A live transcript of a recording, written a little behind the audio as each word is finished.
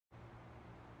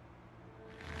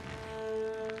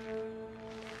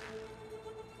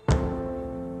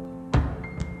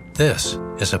This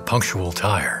is a punctual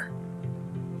tire.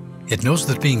 It knows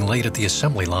that being late at the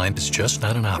assembly line is just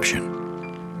not an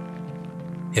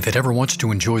option. If it ever wants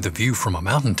to enjoy the view from a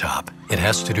mountaintop, it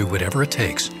has to do whatever it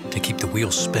takes to keep the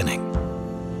wheels spinning.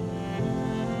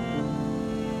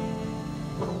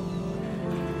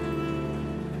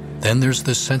 Then there's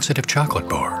this sensitive chocolate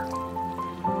bar.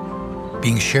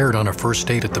 Being shared on a first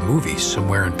date at the movies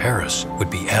somewhere in Paris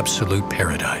would be absolute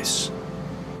paradise.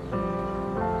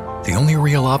 The only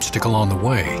real obstacle on the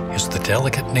way is the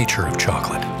delicate nature of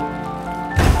chocolate.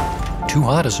 Too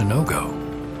hot is a no-go.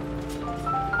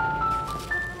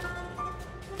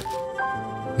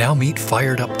 Now meet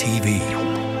Fired Up TV.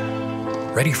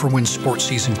 Ready for when sports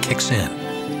season kicks in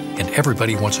and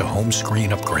everybody wants a home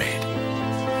screen upgrade.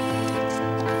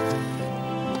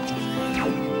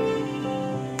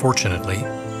 Fortunately,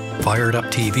 Fired Up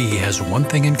TV has one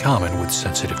thing in common with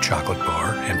sensitive chocolate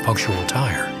bar and punctual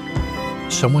tire.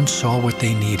 Someone saw what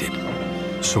they needed.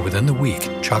 So within the week,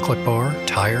 chocolate bar,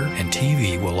 tire, and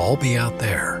TV will all be out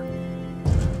there,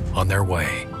 on their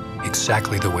way,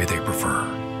 exactly the way they prefer.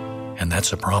 And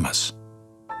that's a promise.